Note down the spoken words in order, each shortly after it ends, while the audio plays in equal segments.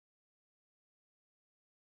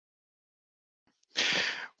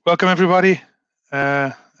Welcome, everybody.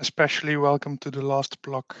 Especially welcome to the last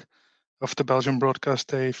block of the Belgian broadcast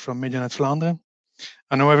day from Medianet Vlaanderen.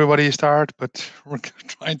 I know everybody is tired, but we're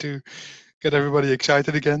trying to get everybody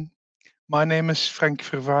excited again. My name is Frank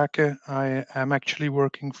Vervaken. I am actually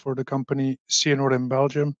working for the company CNRood in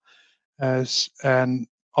Belgium, and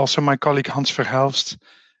also my colleague Hans Verhelst.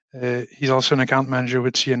 He's also an account manager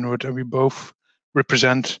with CNRood, and we both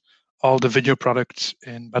represent all the video products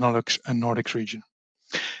in Benelux and Nordics region.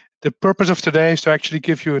 The purpose of today is to actually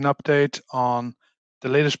give you an update on the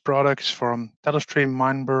latest products from Telestream,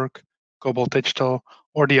 Mindberg, Cobalt Digital,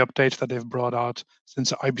 or the updates that they've brought out since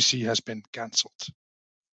the IBC has been cancelled.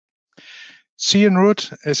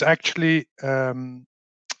 CNRood is actually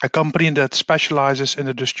a company that specializes in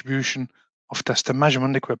the distribution of test and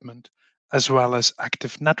measurement equipment, as well as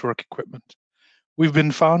active network equipment. We've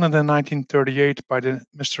been founded in 1938 by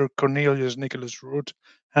Mr. Cornelius Nicholas Rood,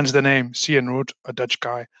 hence the name CNRood, a Dutch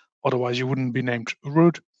guy. Otherwise, you wouldn't be named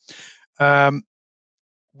Rood.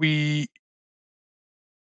 We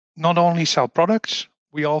not only sell products,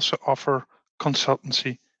 we also offer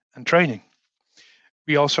consultancy and training.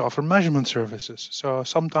 We also offer measurement services. So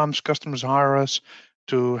sometimes customers hire us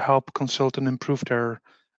to help consult and improve their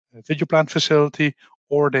video plant facility,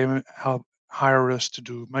 or they help hire us to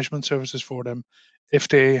do measurement services for them if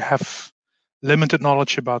they have limited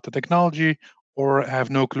knowledge about the technology or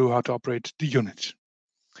have no clue how to operate the units.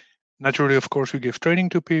 Naturally, of course, we give training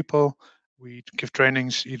to people. We give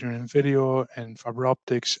trainings either in video and fiber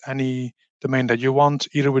optics, any domain that you want.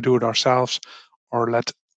 Either we do it ourselves or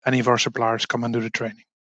let any of our suppliers come and do the training.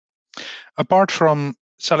 Apart from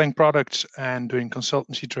selling products and doing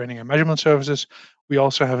consultancy training and measurement services, we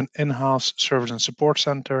also have an in-house service and support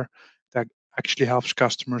center that actually helps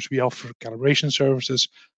customers. We offer calibration services,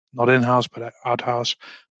 not in-house but out-house,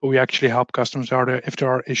 but we actually help customers if there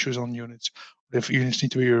are issues on units. If units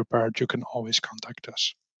need to be repaired, you can always contact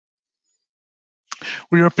us.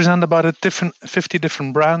 We represent about 50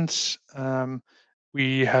 different brands.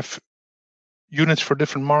 We have units for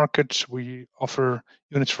different markets. We offer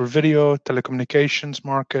units for video, telecommunications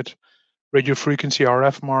market, radio frequency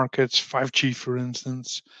RF markets, 5G, for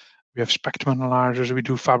instance. We have spectrum analyzers. We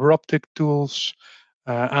do fiber optic tools,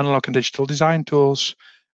 analog and digital design tools.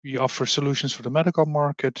 We offer solutions for the medical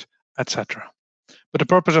market, etc. But the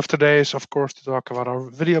purpose of today is, of course, to talk about our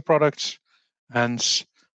video products and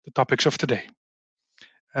the topics of today.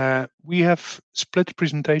 We have split the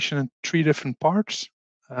presentation in 3 different parts.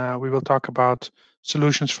 We will talk about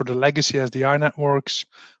solutions for the legacy SDI networks.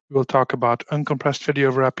 We will talk about uncompressed video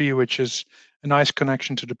over IP, which is a nice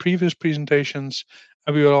connection to the previous presentations.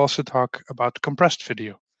 And we will also talk about compressed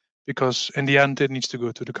video, because in the end, it needs to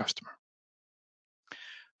go to the customer.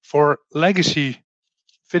 For legacy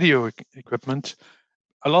video equipment,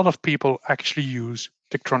 a lot of people actually use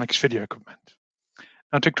Tektronix video equipment.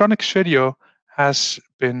 Now, Tektronix video has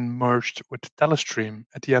been merged with Telestream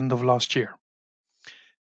at the end of last year.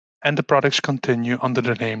 And the products continue under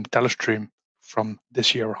the name Telestream from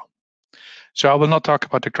this year on. So I will not talk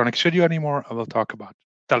about Tektronix video anymore. I will talk about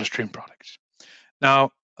Telestream products.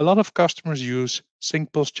 Now, a lot of customers use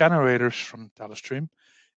sync pulse generators from Telestream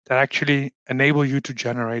that actually enable you to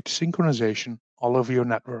generate synchronization all over your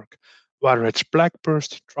network, whether it's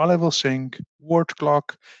blackburst, tri-level sync, word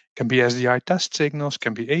clock, can be SDI test signals,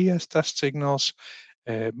 can be AES test signals.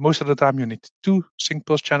 Most of the time you need 2 sync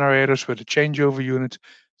pulse generators with a changeover unit,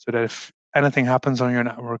 so that if anything happens on your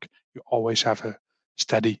network, you always have a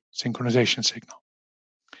steady synchronization signal.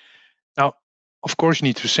 Now, of course, you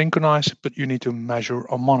need to synchronize, but you need to measure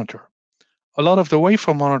or monitor. A lot of the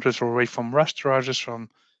waveform monitors or waveform rasterizers from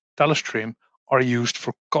Telestream are used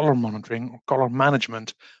for color monitoring or color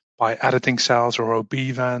management by editing cells or OB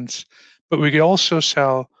events. But we can also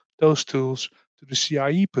sell those tools to the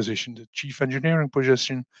CIE position, the chief engineering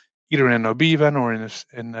position, either in an OB event or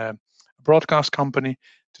in a broadcast company,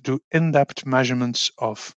 to do in-depth measurements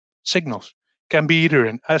of signals. Can be either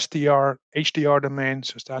in SDR, HDR domain,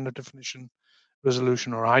 so standard definition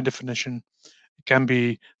resolution or high definition. It can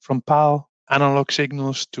be from PAL, analog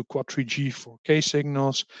signals, to Quad 3G 4K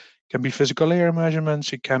signals. It can be physical layer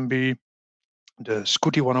measurements. It can be the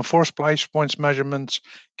SCUTI 104 splice points measurements.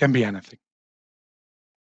 It can be anything.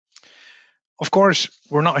 Of course,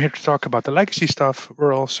 we're not here to talk about the legacy stuff.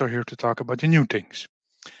 We're also here to talk about the new things.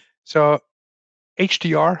 So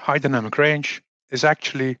HDR, high dynamic range, is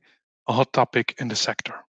actually a hot topic in the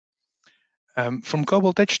sector. From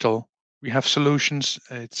Cobalt Digital, we have solutions.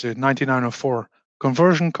 It's a 9904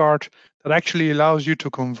 conversion card that actually allows you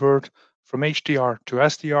to convert from HDR to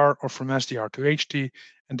SDR or from SDR to HD,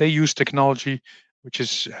 and they use technology which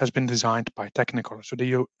has been designed by Technicolor. So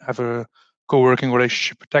they have a co-working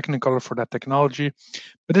relationship with Technicolor for that technology.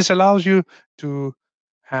 But this allows you to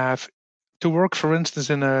have to work, for instance,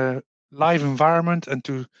 in a live environment and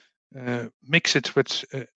to mix it with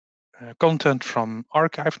content from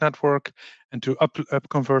archive network and to up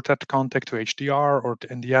convert that content to HDR, or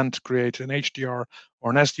to, in the end, create an HDR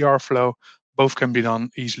or an SDR flow. Both can be done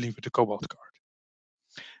easily with the Cobalt card.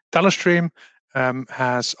 Telestream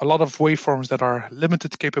has a lot of waveforms that are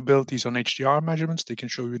limited capabilities on HDR measurements. They can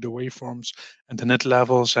show you the waveforms and the nit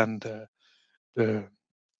levels and the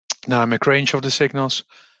dynamic range of the signals.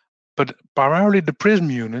 But primarily the Prism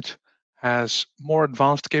unit has more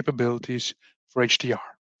advanced capabilities for HDR.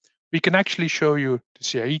 We can actually show you the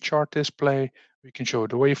CIE chart display. We can show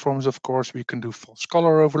the waveforms, of course. We can do false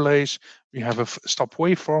color overlays. We have a stop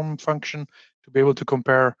waveform function to be able to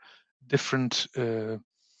compare different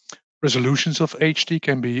resolutions of HD.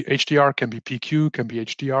 Can be HDR, can be PQ, can be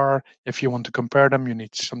HDR. If you want to compare them, you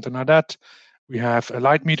need something like that. We have a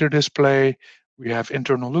light meter display. We have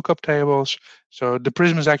internal lookup tables. So the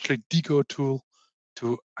Prism is actually the go tool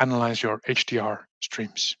to analyze your HDR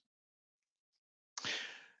streams.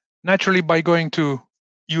 Naturally, by going to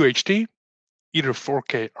UHD, either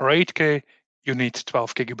 4K or 8K, you need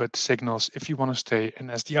 12 gigabit signals if you want to stay in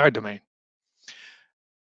SDI domain.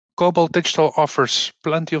 Cobalt Digital offers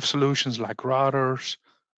plenty of solutions like routers,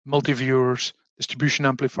 multi-viewers, distribution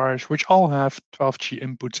amplifiers, which all have 12G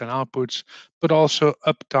inputs and outputs, but also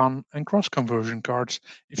up, down, and cross conversion cards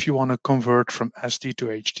if you want to convert from SD to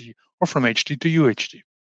HD or from HD to UHD.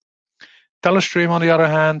 Telestream, on the other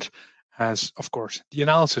hand, has, of course, the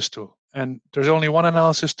analysis tool. And there's only one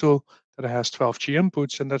analysis tool that has 12G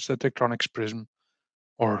inputs, and that's the Tektronix Prism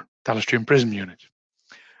or Telestream Prism unit.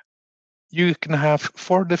 You can have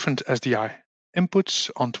 4 different SDI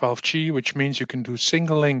inputs on 12G, which means you can do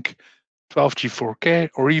single link 12G 4K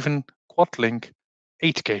or even quad link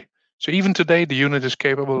 8K. So even today, the unit is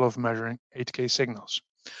capable of measuring 8K signals.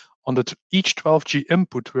 On each 12G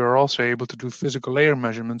input, we are also able to do physical layer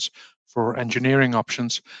measurements for engineering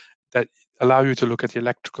options that allow you to look at the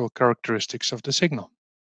electrical characteristics of the signal.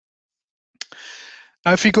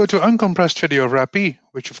 Now, if you go to uncompressed video RAP,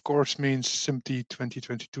 which of course means SMPTE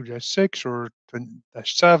 2022-6 or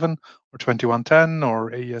 7 or 2110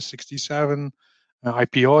 or AES67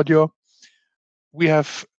 IP audio,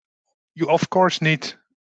 you of course need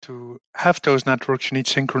to have those networks. You need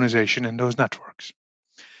synchronization in those networks.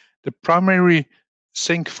 The primary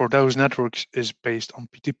sync for those networks is based on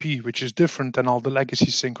PTP, which is different than all the legacy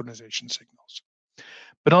synchronization signals.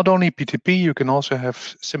 But not only PTP, you can also have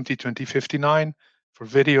SMPTE 2059 for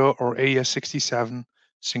video or AES67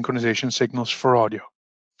 synchronization signals for audio.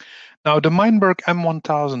 Now, the Meinberg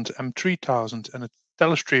M1000, M3000, and the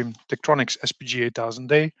Telestream Tektronix SPG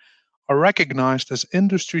 8000A are recognized as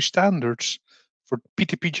industry standards for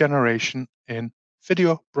PTP generation in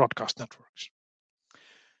video broadcast networks.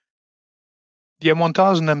 The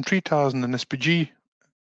M1000, M3000, and SPG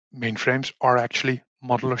mainframes are actually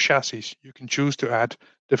modular chassis. You can choose to add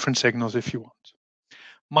different signals if you want.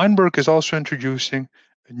 Meinberg is also introducing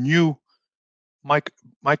a new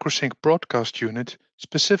microsync broadcast unit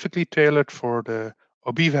specifically tailored for the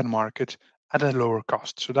OB-WAN market at a lower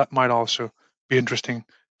cost. So that might also be interesting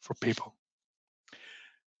for people.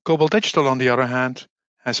 Cobalt Digital, on the other hand,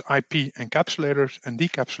 has IP encapsulators and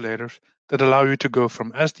decapsulators that allow you to go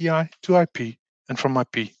from SDI to IP and from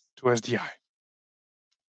IP to SDI.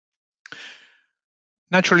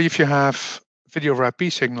 Naturally, if you have video over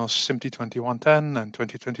IP signals, SMPTE 2110 and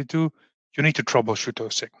 2022, you need to troubleshoot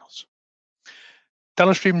those signals.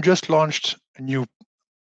 Telestream just launched a new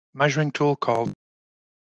measuring tool called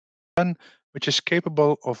which is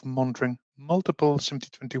capable of monitoring multiple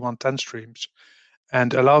SMPTE 2110 streams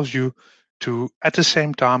and allows you to, at the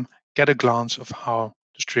same time, get a glance of how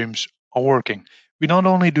the streams are working. We not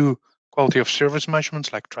only do quality of service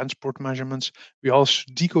measurements like transport measurements, we also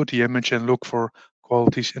decode the image and look for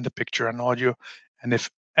qualities in the picture and audio. And if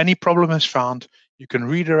any problem is found, you can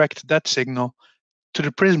redirect that signal to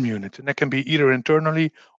the Prism unit. And that can be either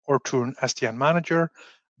internally or through an SDN manager.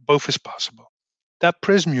 Both is possible. That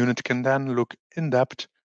Prism unit can then look in depth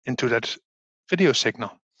into that video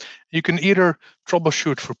signal. You can either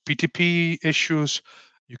troubleshoot for PTP issues,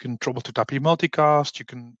 you can troubleshoot IP multicast, you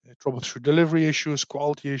can troubleshoot delivery issues,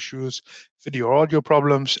 quality issues, video audio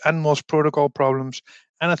problems, NMOS protocol problems.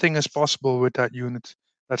 Anything is possible with that unit.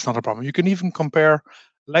 That's not a problem. You can even compare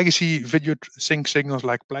legacy video sync signals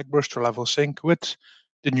like Blackburst or level sync with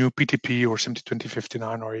the new PTP or SMPTE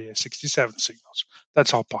 2059 or AES67 signals.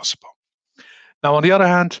 That's all possible. Now, on the other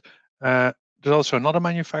hand, there's also another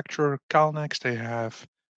manufacturer, Calnex. They have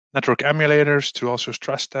network emulators to also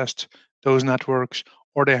stress test those networks,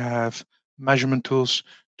 or they have measurement tools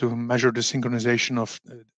to measure the synchronization of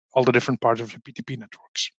all the different parts of your P2P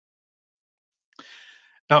networks.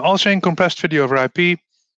 Now, also in compressed video over IP,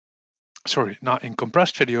 sorry, not in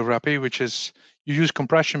compressed video over IP, which is you use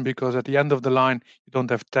compression because at the end of the line, you don't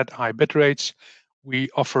have that high bit rates. We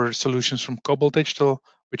offer solutions from Cobalt Digital,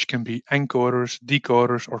 which can be encoders,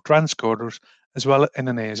 decoders, or transcoders, as well in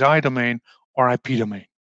an ASI domain or IP domain.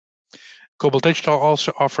 Cobalt Digital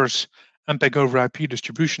also offers MPEG over IP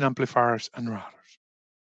distribution amplifiers and routers.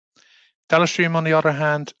 Telestream, on the other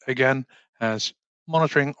hand, again, has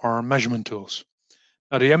monitoring or measurement tools.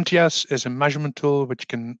 Now, the MTS is a measurement tool which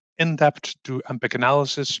can in-depth do MPEG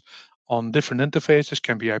analysis on different interfaces,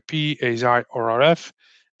 can be IP, ASI, or RF.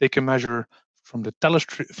 They can measure from the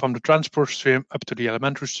transport stream up to the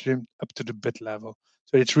elementary stream, up to the bit level.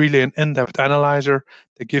 So it's really an in-depth analyzer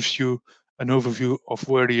that gives you an overview of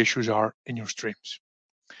where the issues are in your streams.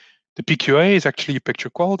 The PQA is actually a picture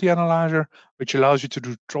quality analyzer, which allows you to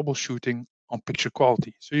do troubleshooting on picture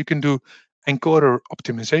quality. So you can do encoder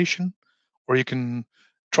optimization, or you can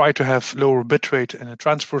try to have lower bitrate in a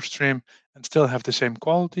transport stream and still have the same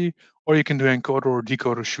quality, or you can do encoder or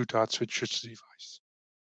decoder shootouts with such a device.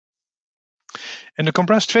 In the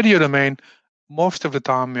compressed video domain, most of the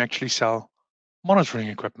time we actually sell monitoring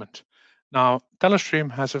equipment. Now, Telestream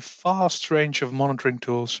has a vast range of monitoring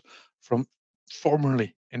tools from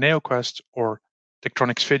formerly EneoQuest or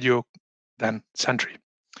Tektronix Video, then Sentry.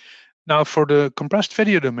 Now, for the compressed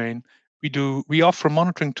video domain, we offer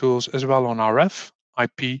monitoring tools as well on RF,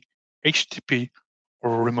 IP, HTTP,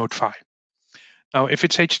 or remote PHY. Now, if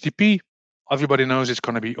it's HTTP, everybody knows it's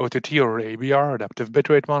going to be OTT or ABR, adaptive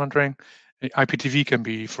bitrate monitoring. IPTV can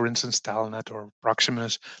be, for instance, Telnet or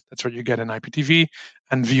Proximus. That's what you get in IPTV.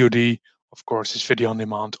 And VOD, of course, is video on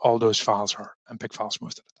demand. All those files are MPEG files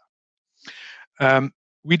most of the time.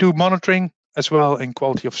 We do monitoring as well in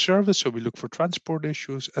quality of service. So we look for transport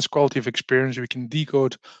issues. As quality of experience, we can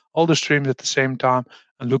decode all the streams at the same time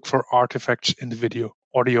and look for artifacts in the video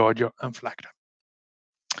or the audio and flag them.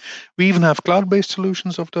 We even have cloud-based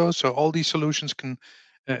solutions of those. So all these solutions can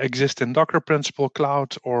exist in Docker Principal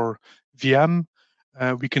Cloud or VM.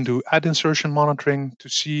 We can do ad insertion monitoring to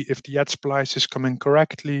see if the ad splice is coming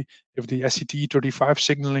correctly, if the SCTE35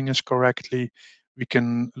 signaling is correctly. We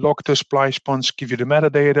can log the splice points, give you the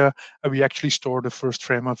metadata, and we actually store the first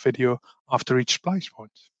frame of video after each splice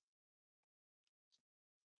point.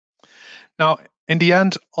 Now, in the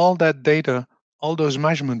end, all that data, all those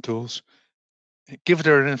measurement tools, give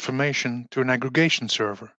their information to an aggregation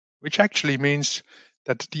server, which actually means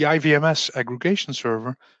that the IVMS aggregation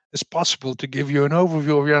server is possible to give you an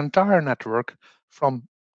overview of your entire network from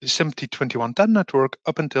the SMPTE 2110 network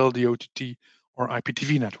up until the OTT or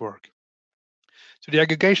IPTV network. So the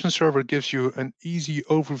aggregation server gives you an easy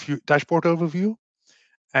overview, dashboard overview,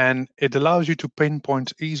 and it allows you to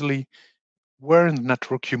pinpoint easily where in the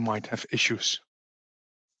network you might have issues.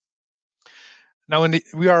 Now,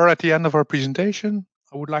 we are at the end of our presentation.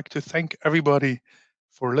 I would like to thank everybody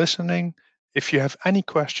for listening. If you have any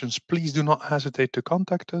questions, please do not hesitate to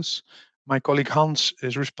contact us. My colleague Hans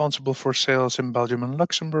is responsible for sales in Belgium and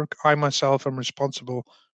Luxembourg. I myself am responsible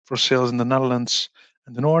for sales in the Netherlands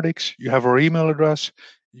and the Nordics. You have our email address.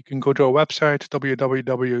 You can go to our website,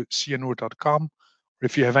 www.cnrood.com. Or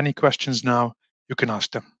if you have any questions now, you can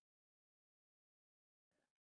ask them.